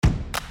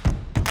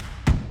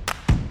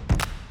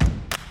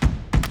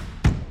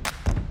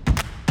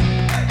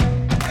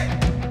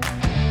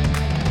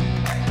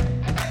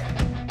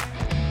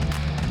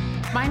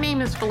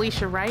name is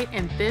Felicia Wright,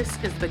 and this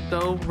is the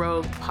Go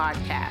Rogue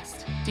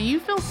podcast. Do you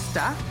feel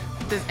stuck?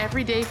 Does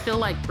every day feel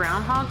like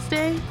Groundhog's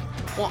Day?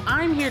 Well,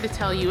 I'm here to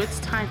tell you it's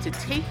time to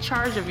take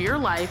charge of your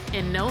life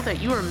and know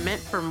that you are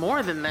meant for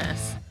more than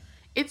this.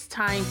 It's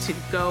time to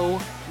go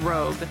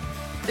rogue.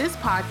 This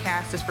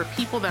podcast is for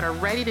people that are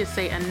ready to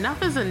say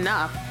enough is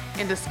enough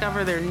and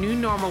discover their new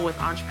normal with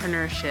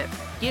entrepreneurship.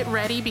 Get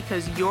ready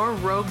because your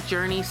rogue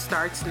journey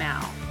starts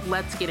now.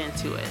 Let's get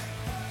into it.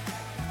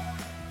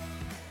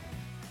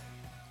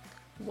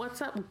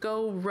 What's up,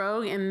 Go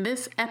Rogue? In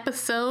this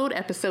episode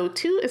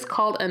 2 is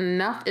called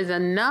Enough is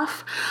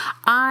Enough.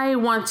 I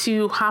want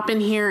to hop in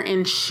here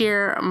and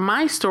share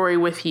my story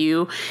with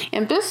you.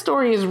 And this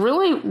story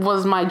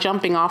was my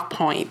jumping off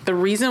point. The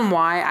reason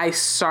why I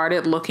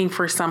started looking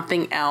for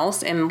something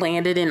else and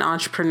landed in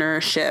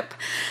entrepreneurship.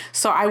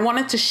 So I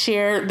wanted to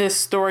share this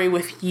story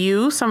with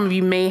you. Some of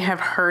you may have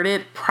heard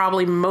it.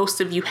 Probably most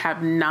of you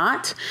have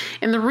not.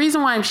 And the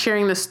reason why I'm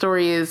sharing this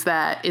story is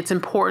that it's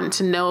important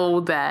to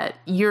know that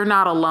you're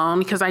not alone,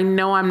 because I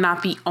know I'm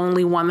not the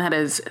only one that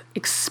has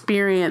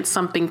experienced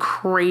something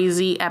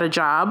crazy at a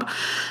job.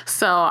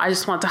 So I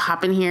just want to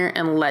hop in here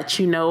and let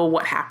you know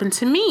what happened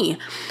to me.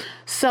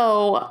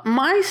 So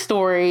my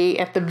story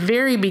at the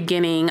very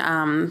beginning,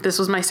 this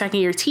was my second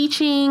year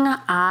teaching.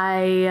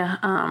 I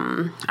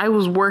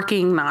was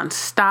working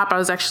nonstop. I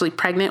was actually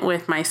pregnant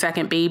with my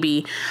second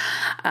baby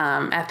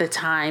at the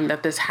time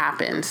that this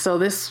happened. So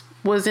this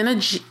was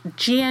in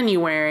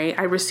January.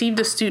 I received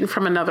a student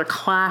from another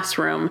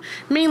classroom,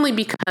 mainly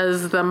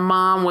because the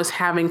mom was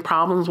having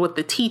problems with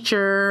the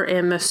teacher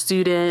and the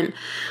student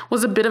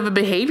was a bit of a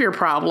behavior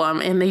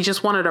problem, and they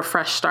just wanted a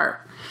fresh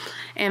start.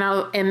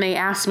 And they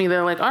asked me,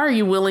 they're like, "Are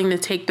you willing to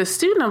take this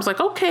student?" I was like,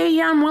 "Okay,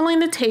 yeah, I'm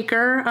willing to take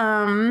her.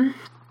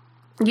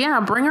 Yeah,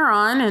 bring her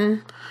on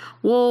and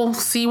we'll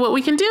see what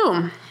we can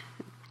do."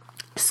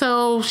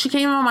 So she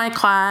came in my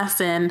class,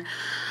 and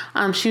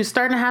she was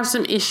starting to have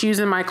some issues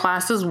in my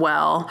class as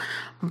well.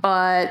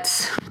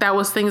 But that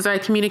was things I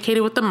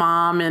communicated with the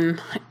mom and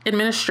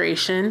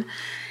administration.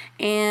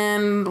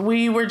 And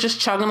we were just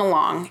chugging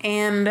along.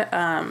 And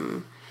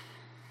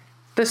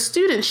the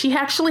student, she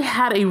actually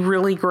had a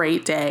really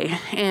great day.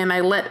 And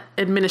I let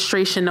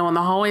administration know in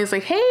the hallways,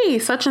 like, "Hey,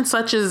 such and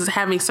such is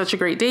having such a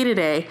great day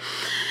today."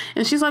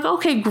 And she's like,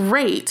 "Okay,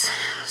 great."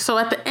 So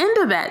at the end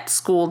of that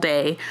school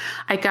day,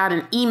 I got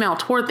an email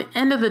toward the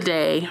end of the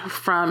day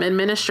from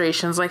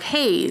administrations like,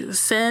 "Hey,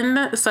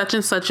 send such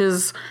and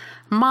such's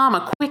mom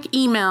a quick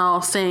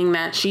email saying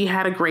that she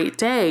had a great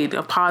day,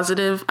 a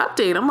positive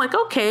update." I'm like,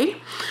 okay.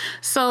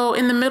 So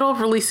in the middle of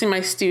releasing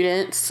my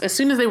students, as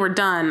soon as they were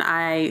done,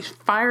 I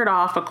fired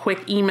off a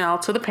quick email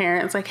to the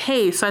parents like,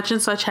 "Hey, such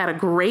and such had a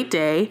great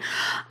day."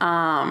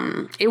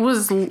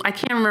 I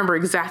can't remember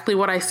exactly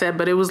what I said,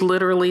 but it was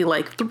literally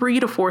like 3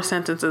 to 4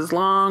 sentences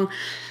long.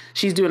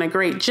 "She's doing a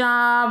great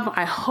job.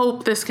 I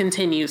hope this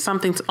continues."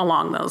 Something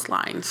along those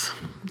lines.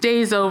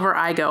 Day's over.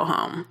 I go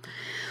home.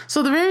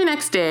 So the very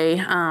next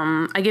day,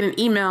 I get an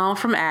email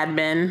from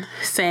admin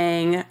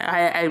saying,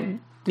 I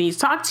need to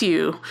talk to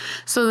you.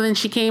 So then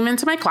she came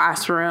into my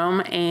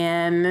classroom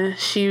and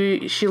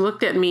she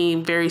looked at me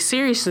very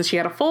serious, and she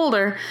had a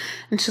folder,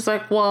 and she's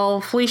like, "Well,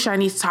 Felicia, I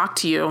need to talk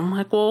to you." I'm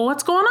like, "Well,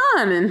 what's going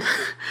on?" And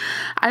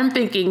I'm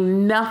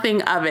thinking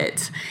nothing of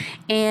it.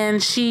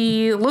 And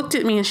she looked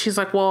at me and she's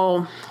like,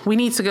 "Well, we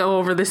need to go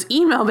over this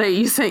email that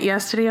you sent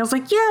yesterday." I was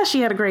like, "Yeah,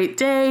 she had a great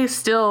day."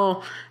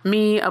 Still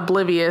me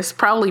oblivious,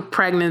 probably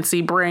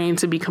pregnancy brain,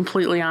 to be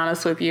completely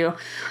honest with you.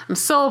 I'm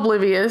so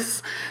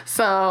oblivious.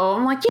 So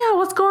I'm like, "Yeah,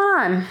 what's going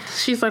on?"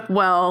 She's like,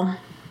 "Well,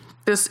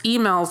 this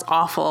email's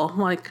awful." I'm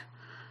like,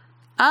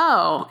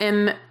 "Oh."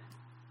 And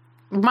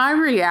my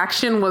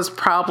reaction was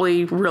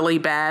probably really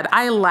bad.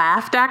 I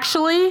laughed,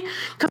 actually,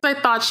 because I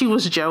thought she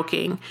was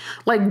joking.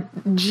 Like,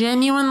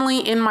 genuinely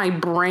in my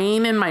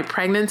brain, in my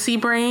pregnancy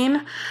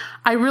brain,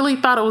 I really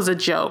thought it was a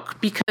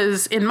joke,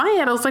 because in my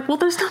head, I was like, well,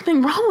 there's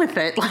nothing wrong with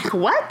it. Like,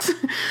 what?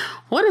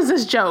 What is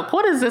this joke?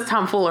 What is this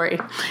tomfoolery?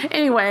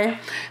 Anyway,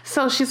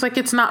 so she's like,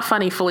 "It's not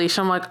funny,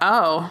 Felicia." I'm like,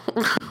 "Oh,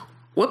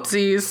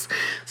 whoopsies."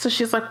 So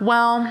she's like,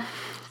 "Well,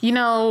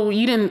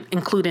 you didn't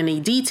include any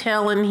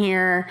detail in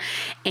here.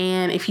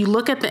 And if you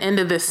look at the end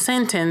of this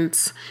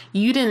sentence,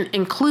 you didn't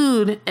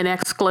include an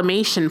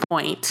exclamation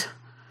point."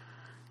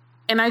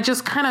 And I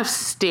just kind of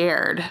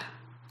stared.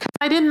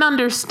 I didn't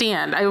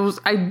understand. I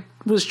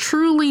was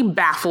truly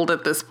baffled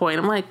at this point.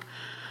 I'm like,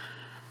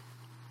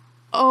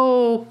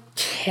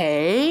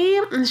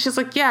 "Okay." And she's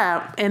like,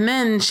 "Yeah." And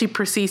then she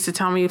proceeds to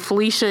tell me,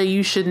 "Felicia,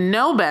 you should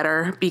know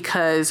better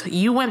because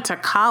you went to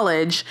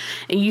college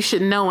and you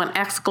should know an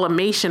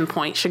exclamation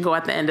point should go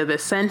at the end of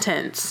this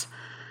sentence."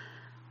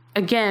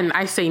 Again,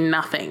 I say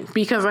nothing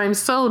because I'm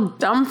so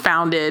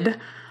dumbfounded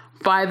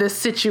by this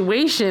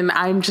situation.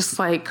 I'm just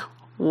like,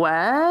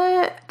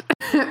 what?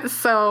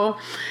 So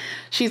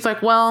she's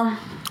like, "Well,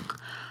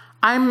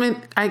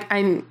 I'm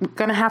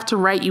gonna have to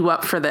write you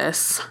up for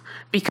this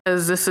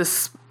because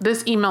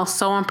this email's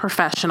so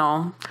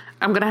unprofessional.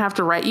 I'm going to have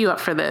to write you up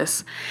for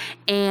this.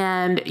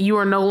 And you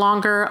are no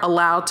longer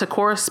allowed to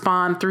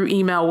correspond through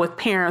email with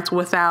parents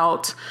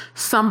without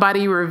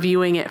somebody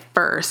reviewing it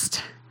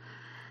first.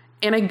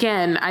 And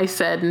again, I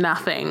said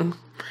nothing.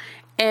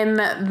 And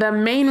the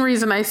main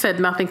reason I said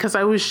nothing, because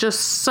I was just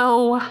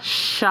so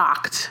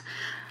shocked.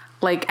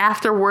 Like,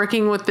 after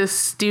working with this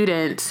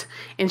student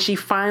and she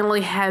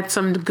finally had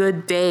some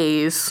good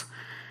days,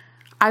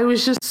 I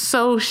was just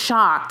so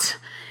shocked.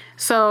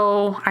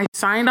 So I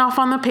signed off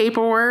on the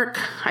paperwork.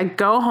 I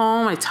go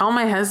home, I tell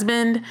my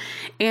husband,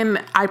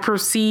 and I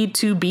proceed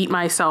to beat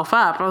myself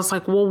up. I was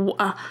like, well,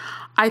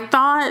 I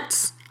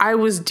thought I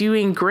was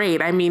doing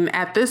great. I mean,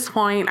 at this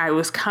point, I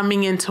was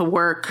coming into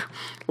work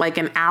like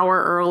an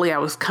hour early. I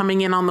was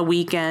coming in on the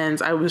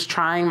weekends. I was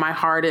trying my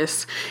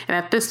hardest. And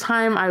at this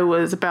time, I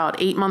was about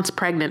 8 months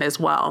pregnant as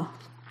well.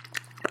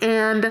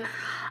 And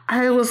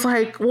I was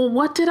like, well,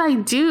 what did I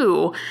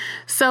do?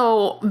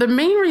 So the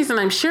main reason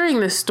I'm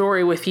sharing this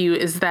story with you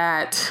is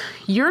that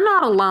you're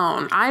not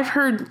alone. I've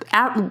heard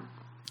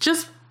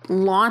just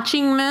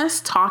launching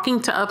this,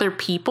 talking to other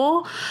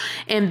people,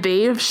 and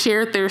they've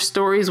shared their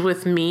stories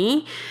with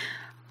me.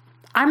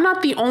 I'm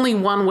not the only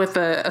one with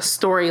a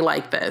story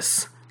like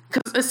this,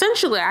 because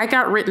essentially I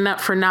got written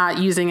up for not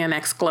using an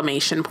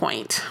exclamation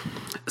point.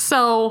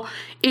 So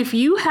if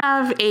you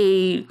have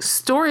a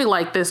story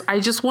like this, I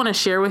just want to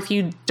share with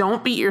you,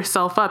 don't beat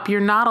yourself up.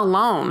 You're not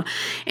alone.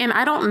 And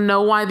I don't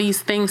know why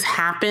these things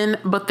happen,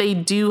 but they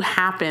do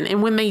happen.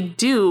 And when they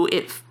do,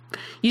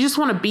 you just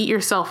want to beat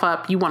yourself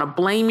up. You want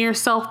to blame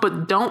yourself,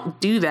 but don't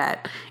do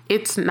that.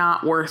 It's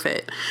not worth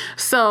it.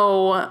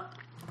 So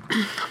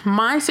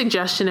my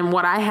suggestion and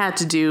what I had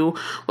to do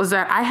was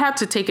that I had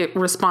to take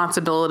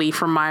responsibility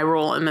for my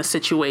role in the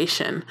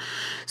situation.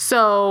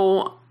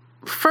 So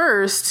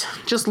first,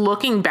 just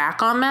looking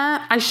back on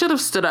that, I should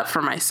have stood up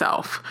for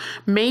myself.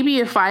 Maybe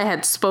if I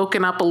had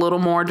spoken up a little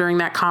more during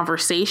that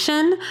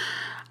conversation,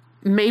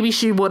 maybe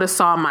she would have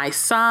saw my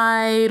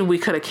side. We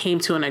could have came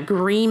to an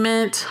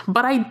agreement,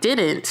 but I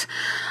didn't.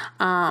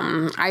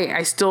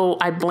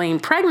 I blame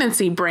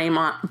pregnancy brain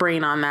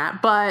on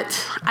that,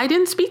 but I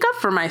didn't speak up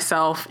for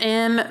myself,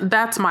 and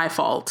that's my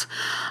fault.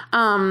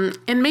 And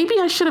maybe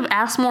I should have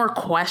asked more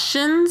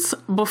questions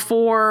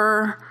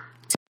before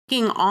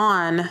taking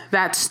on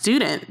that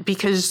student,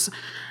 because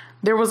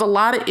there was a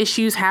lot of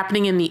issues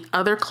happening in the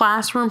other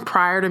classroom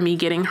prior to me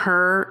getting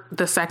her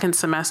the second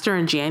semester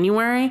in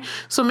January.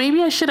 So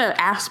maybe I should have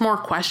asked more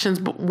questions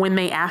when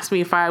they asked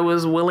me if I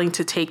was willing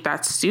to take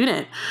that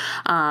student.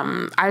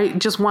 I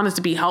just wanted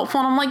to be helpful.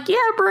 And I'm like, yeah,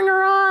 bring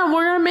her on.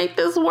 We're going to make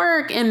this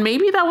work. And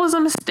maybe that was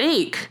a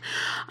mistake.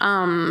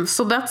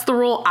 So that's the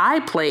role I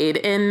played.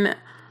 And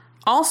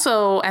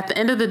also, at the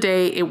end of the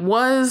day, it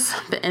was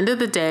the end of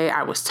the day.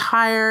 I was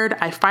tired.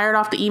 I fired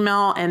off the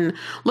email, and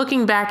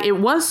looking back, it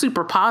was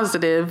super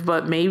positive,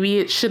 but maybe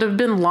it should have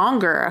been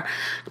longer,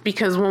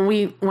 because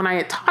when I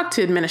had talked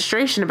to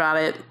administration about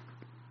it,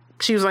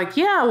 she was like,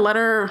 yeah,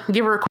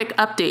 give her a quick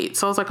update.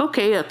 So I was like,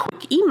 okay, a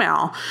quick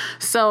email.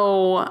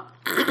 So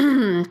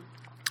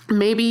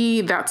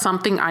maybe that's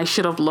something I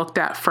should have looked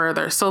at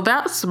further. So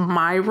that's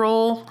my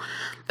role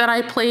that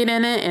I played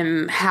in it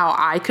and how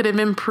I could have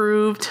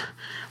improved.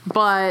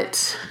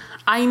 But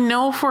I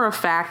know for a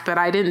fact that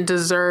I didn't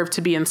deserve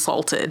to be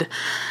insulted.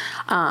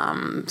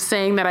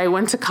 Saying that I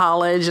went to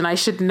college and I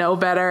should know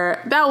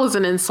better, that was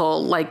an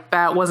insult. Like,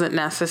 that wasn't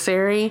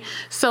necessary.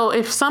 So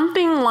if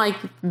something like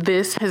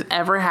this has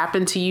ever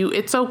happened to you,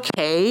 it's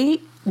okay.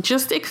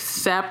 Just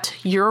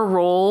accept your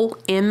role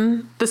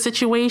in the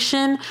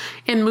situation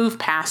and move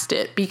past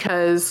it,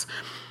 because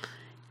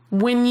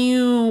when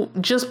you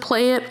just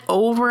play it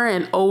over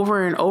and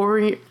over and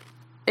over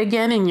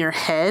again in your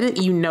head,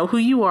 you know who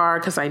you are,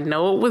 because I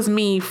know it was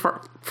me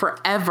for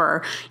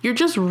forever. You're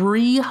just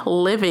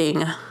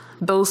reliving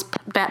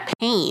that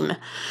pain.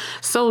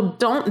 So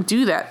don't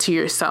do that to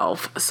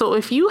yourself. So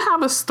if you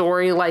have a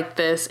story like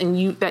this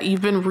and that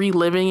you've been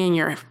reliving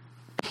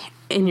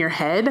in your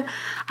head,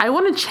 I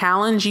want to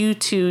challenge you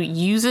to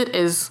use it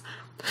as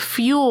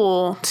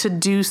fuel to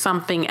do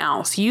something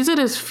else. Use it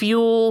as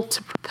fuel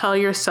to propel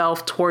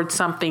yourself towards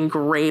something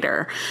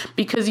greater,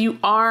 because you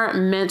are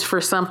meant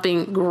for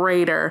something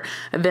greater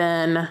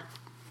than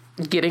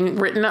getting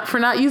written up for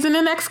not using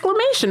an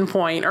exclamation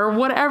point or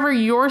whatever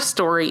your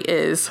story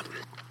is.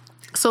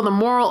 So the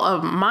moral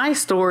of my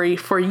story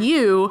for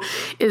you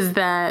is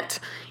that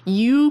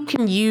you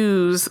can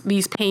use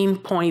these pain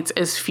points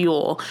as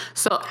fuel.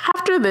 So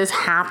after this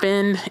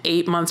happened,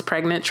 8 months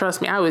pregnant,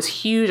 trust me, I was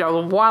huge. I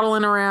was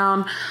waddling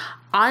around.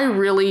 I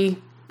really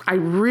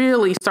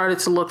started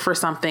to look for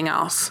something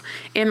else.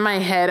 In my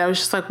head, I was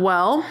just like,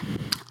 well,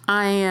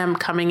 I am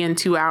coming in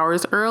 2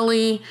 hours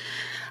early,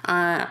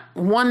 1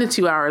 to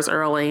 2 hours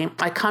early.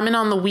 I come in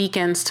on the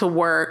weekends to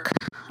work.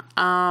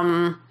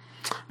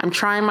 I'm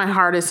trying my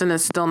hardest and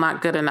it's still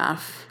not good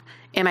enough.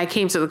 And I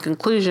came to the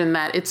conclusion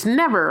that it's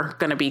never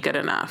going to be good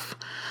enough.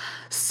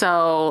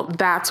 So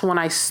that's when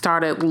I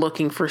started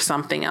looking for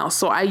something else.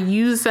 So I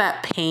use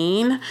that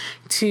pain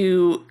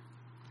to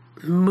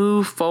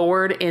move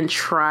forward and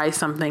try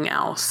something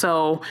else.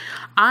 So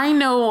I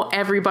know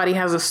everybody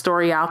has a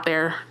story out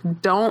there.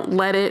 Don't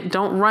run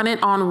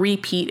it on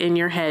repeat in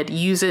your head.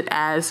 Use it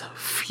as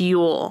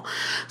fuel.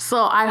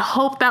 So I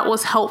hope that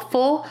was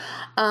helpful.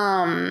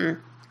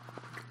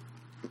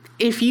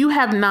 If you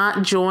have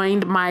not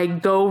joined my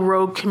Go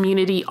Rogue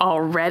community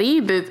already,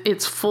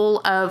 it's full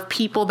of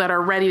people that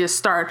are ready to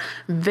start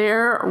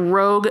their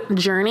rogue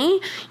journey.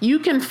 You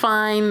can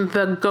find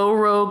the Go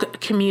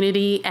Rogue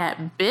community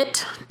at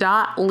bit.ly/rogue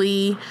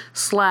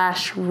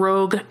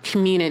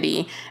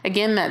community.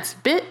 Again, that's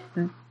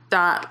bit.ly/rogue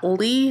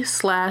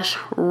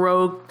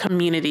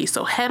community.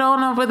 So head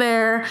on over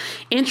there,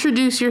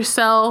 introduce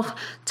yourself,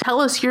 tell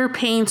us your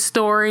pain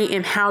story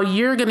and how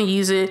you're going to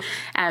use it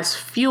as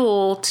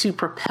fuel to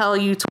propel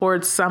you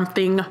towards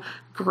something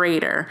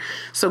greater.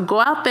 So go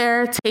out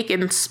there, take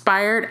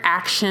inspired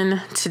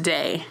action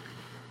today.